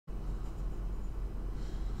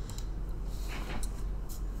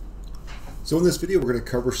So in this video we're going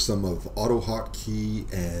to cover some of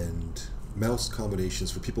AutoHotKey and mouse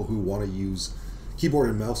combinations for people who want to use keyboard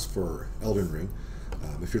and mouse for Elden Ring.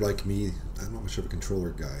 If you're like me, I'm not much of a controller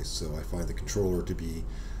guy, so I find the controller to be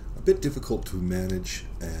a bit difficult to manage,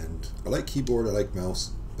 and I like keyboard, I like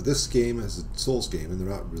mouse, but this game is a Souls game and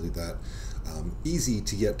they're not really that easy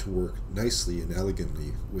to get to work nicely and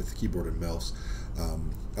elegantly with keyboard and mouse.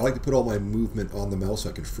 I like to put all my movement on the mouse so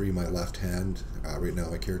I can free my left hand. Right now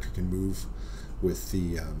my character can move with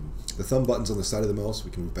the thumb buttons on the side of the mouse. We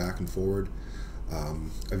can move back and forward.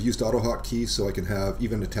 I've used AutoHotKey so I can have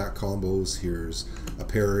even attack combos. Here's a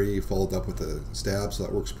parry followed up with a stab, so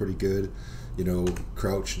that works pretty good. You know,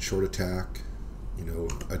 crouch and short attack, you know,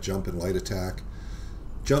 a jump and light attack,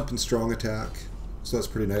 jump and strong attack, so that's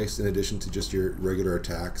pretty nice in addition to just your regular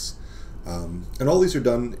attacks. And all these are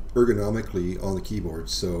done ergonomically on the keyboard,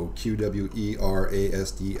 so Q, W, E, R, A,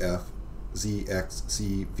 S, D, F, Z, X,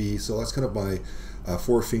 C, V, so that's kind of my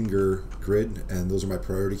four-finger grid, and those are my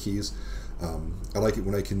priority keys. I like it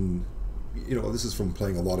when I can, you know, this is from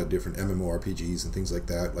playing a lot of different MMORPGs and things like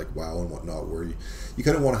that, like WoW and whatnot, where you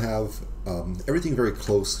kind of want to have everything very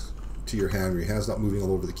close to your hand, where your hand's not moving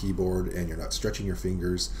all over the keyboard and you're not stretching your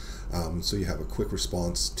fingers, so you have a quick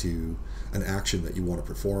response to an action that you want to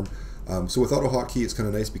perform. So with AutoHotKey it's kind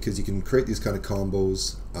of nice because you can create these kind of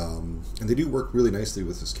combos, and they do work really nicely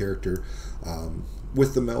with this character.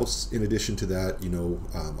 With the mouse, in addition to that, you know,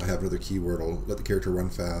 I have another keyword, I'll let the character run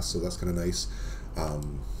fast, so that's kind of nice.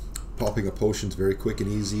 Popping a potion's very quick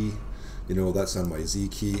and easy. You know, that's on my Z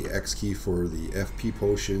key, X key for the FP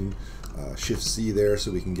potion, Shift C there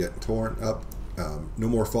so we can get torrent up. No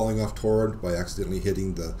more falling off torrent by accidentally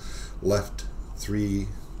hitting the left 3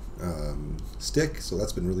 stick, so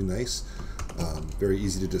that's been really nice. Very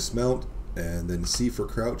easy to dismount, and then C for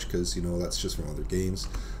crouch because, you know, that's just from other games.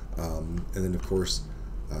 And then of course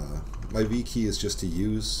my V key is just to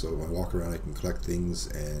use, so when I walk around I can collect things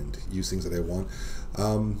and use things that I want.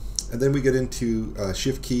 And then we get into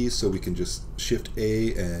shift keys, so we can just shift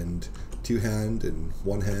A and two-hand and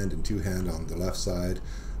one-hand and two-hand on the left side.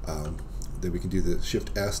 Then we can do the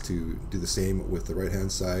shift S to do the same with the right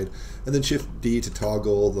hand side, and then shift D to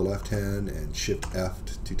toggle the left hand, and shift F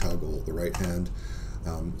to toggle the right hand.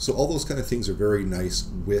 So all those kind of things are very nice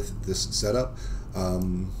with this setup.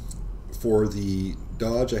 For the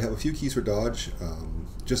dodge, I have a few keys for dodge.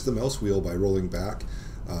 Just the mouse wheel by rolling back.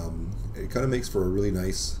 It kind of makes for a really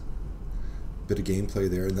nice bit of gameplay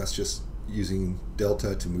there, and that's just using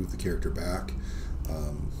delta to move the character back.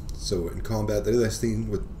 So in combat, the other nice thing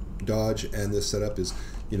with dodge and this setup is,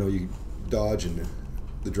 you know, you dodge in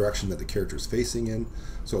the direction that the character is facing in,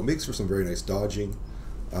 so it makes for some very nice dodging.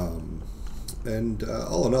 And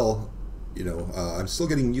all in all, you know, I'm still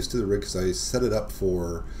getting used to the rig because I set it up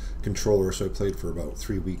for controller, so I played for about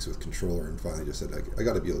 3 weeks with controller and finally just said I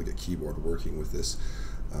got to be able to get keyboard working with this.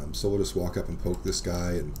 So we'll just walk up and poke this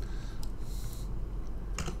guy and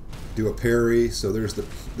do a parry. So there's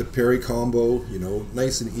the parry combo, you know,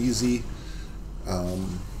 nice and easy.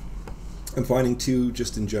 I'm finding too,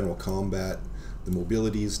 just in general combat, the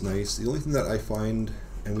mobility is nice. The only thing that I find,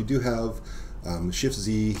 and we do have Shift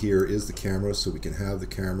Z here is the camera, so we can have the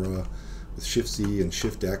camera with Shift Z and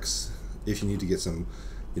Shift X if you need to get some,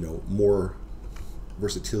 you know, more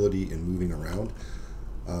versatility in moving around.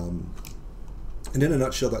 And in a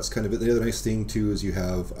nutshell, that's kind of it. The other nice thing too is you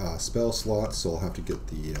have spell slots, so I'll have to get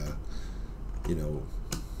the you know,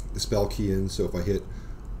 the spell key in. So if I hit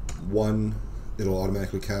 1, it'll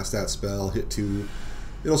automatically cast that spell. Hit 2,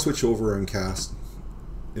 it'll switch over and cast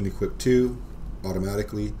and equip 2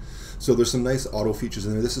 automatically. So there's some nice auto features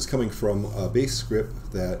in there. This is coming from a base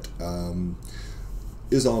script that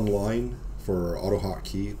is online for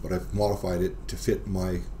AutoHotKey, but I've modified it to fit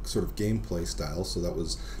my sort of gameplay style, so that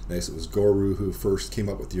was nice. It was Gooru who first came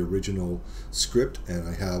up with the original script, and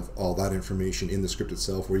I have all that information in the script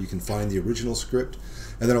itself, where you can find the original script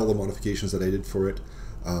and then all the modifications that I did for it.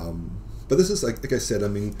 But this is, like I said, I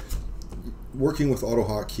mean, working with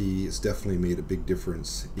AutoHotKey has definitely made a big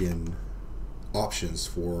difference in options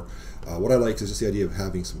for what I like is just the idea of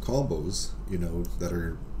having some combos, you know, that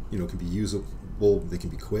are, you know, can be usable, they can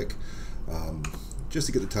be quick, just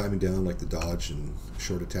to get the timing down, like the dodge and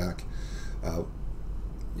short attack.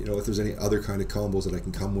 You know, if there's any other kind of combos that I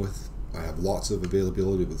can come with, I have lots of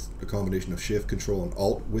availability with a combination of Shift, Control, and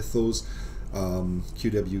Alt with those. Q,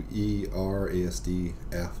 W, E, R, A, S, D,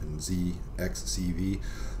 F, and Z, X, C, V.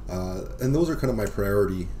 And those are kind of my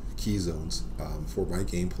priority key zones for my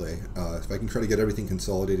gameplay. If I can try to get everything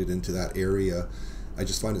consolidated into that area, I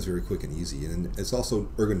just find it's very quick and easy, and it's also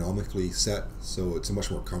ergonomically set, so it's a much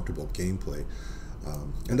more comfortable gameplay.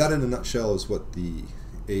 And that in a nutshell is what the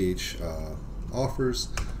offers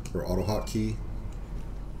for AutoHotKey.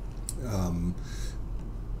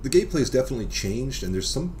 The gameplay has definitely changed, and there's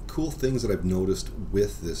some cool things that I've noticed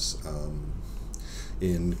with this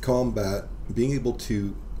in combat. Being able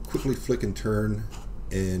to quickly flick and turn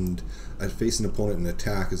and face an opponent and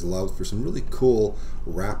attack is allowed for some really cool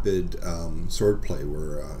rapid sword play,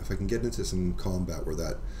 where if I can get into some combat where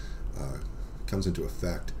that comes into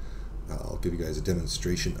effect, I'll give you guys a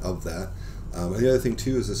demonstration of that. And the other thing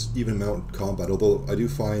too is this even mount combat, although I do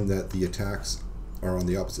find that the attacks are on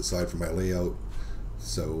the opposite side from my layout,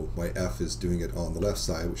 so my F is doing it on the left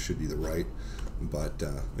side, which should be the right, but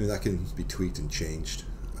I mean, that can be tweaked and changed.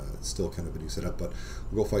 It's still kind of a new setup, but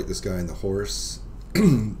we'll go fight this guy in the horse.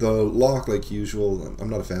 The lock, like usual, I'm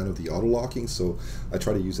not a fan of the auto locking, so I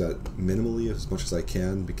try to use that minimally as much as I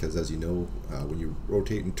can, because as you know, when you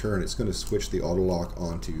rotate and turn, it's going to switch the auto lock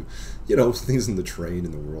onto, you know, things in the terrain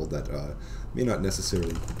in the world that may not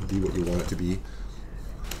necessarily be what you want it to be.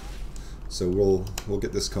 So we'll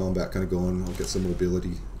get this combat kind of going. I'll get some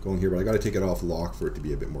mobility going here, but I got to take it off lock for it to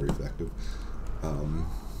be a bit more effective.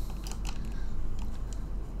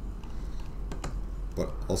 But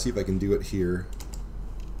I'll see if I can do it here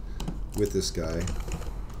with this guy,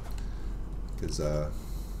 because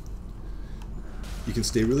you can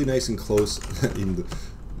stay really nice and close.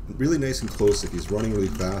 Really nice and close if he's running really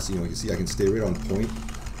fast. You know, you see I can stay right on point.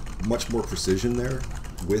 Much more precision there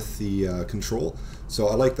with the control. So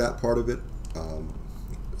I like that part of it.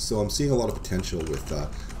 So I'm seeing a lot of potential with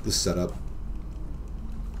this setup.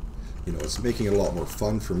 You know, it's making it a lot more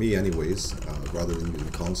fun for me anyways, rather than using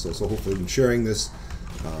the console. So hopefully in sharing this,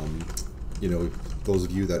 you know, those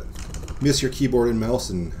of you that miss your keyboard and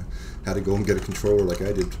mouse and had to go and get a controller like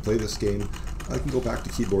I did to play this game, I can go back to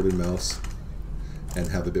keyboard and mouse and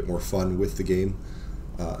have a bit more fun with the game.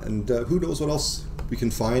 And who knows what else we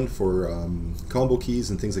can find for combo keys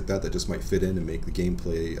and things like that that just might fit in and make the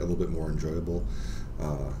gameplay a little bit more enjoyable.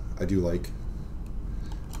 I do like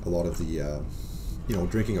a lot of the, you know,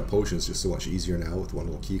 drinking a potion is just so much easier now with one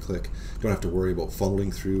little key click. You don't have to worry about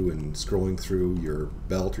funneling through and scrolling through your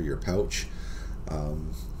belt or your pouch.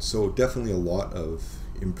 So definitely a lot of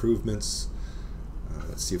improvements.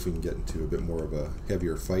 Let's see if we can get into a bit more of a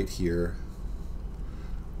heavier fight here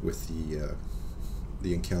with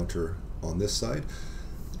the encounter on this side.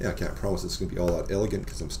 Yeah, I can't promise it's going to be all that elegant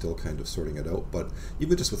because I'm still kind of sorting it out, but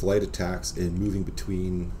even just with light attacks and moving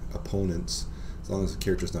between opponents, as long as the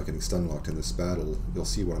character's not getting stun locked in this battle, you'll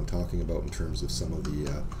see what I'm talking about in terms of some of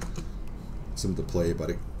the play, but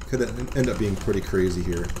it could end up being pretty crazy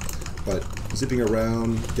here. But zipping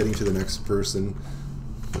around, getting to the next person,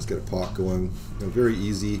 let's get a pot going. You know, very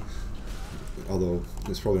easy, although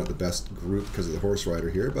it's probably not the best group because of the horse rider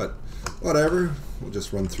here, but whatever, we'll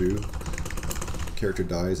just run through. Character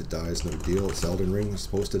dies, it dies, no deal. It's Elden Ring, it's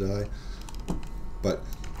supposed to die. But,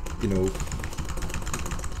 you know,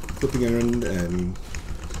 flipping around and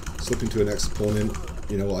slipping to an next opponent,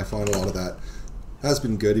 you know, I find a lot of that has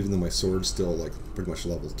been good, even though my sword's still like pretty much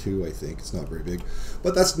level 2, I think. It's not very big.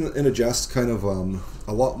 But that's in a just kind of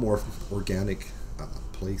a lot more organic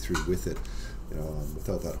playthrough with it. You know,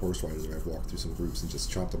 without that horse rider there, I've walked through some groups and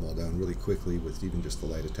just chopped them all down really quickly with even just the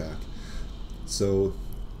light attack. So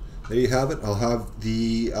there you have it. I'll have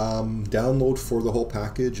the download for the whole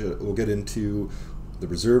package. We'll get into the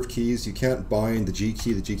reserve keys. You can't bind the G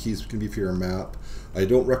key. The G key is going to be for your map. I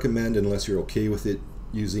don't recommend, unless you're okay with it,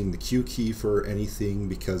 using the Q key for anything,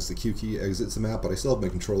 because the Q key exits the map, but I still have my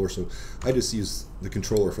controller, so I just use the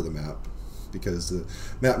controller for the map, because the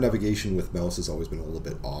map navigation with mouse has always been a little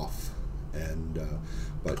bit off. And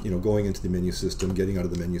but you know, going into the menu system, getting out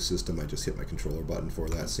of the menu system, I just hit my controller button for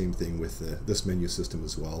that. Same thing with this menu system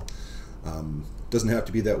as well. Doesn't have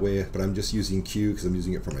to be that way, but I'm just using Q because I'm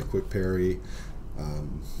using it for my quick parry.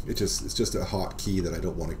 It's just a hotkey that I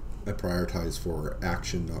don't want to prioritize for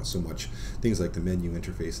action, not so much things like the menu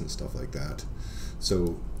interface and stuff like that.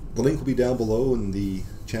 So the link will be down below in the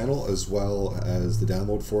channel, as well as the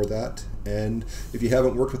download for that. And if you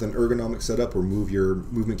haven't worked with an ergonomic setup or move your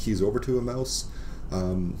movement keys over to a mouse,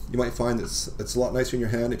 you might find that it's a lot nicer in your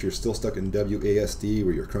hand if you're still stuck in WASD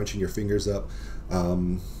where you're crunching your fingers up.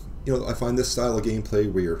 You know, I find this style of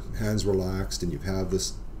gameplay where your hands relaxed and you have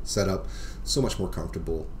this setup so much more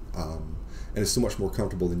comfortable. And it's so much more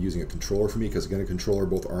comfortable than using a controller for me, because again, a controller,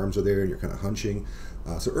 both arms are there and you're kind of hunching.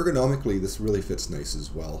 So ergonomically, this really fits nice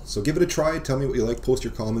as well. So give it a try. Tell me what you like. Post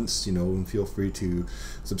your comments, you know, and feel free to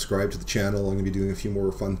subscribe to the channel. I'm going to be doing a few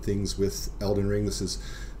more fun things with Elden Ring. This is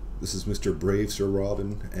Mr. Brave Sir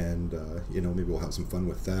Robin, and you know, maybe we'll have some fun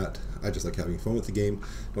with that. I just like having fun with the game.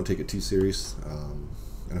 Don't take it too serious.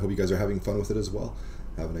 And I hope you guys are having fun with it as well.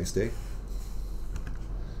 Have a nice day.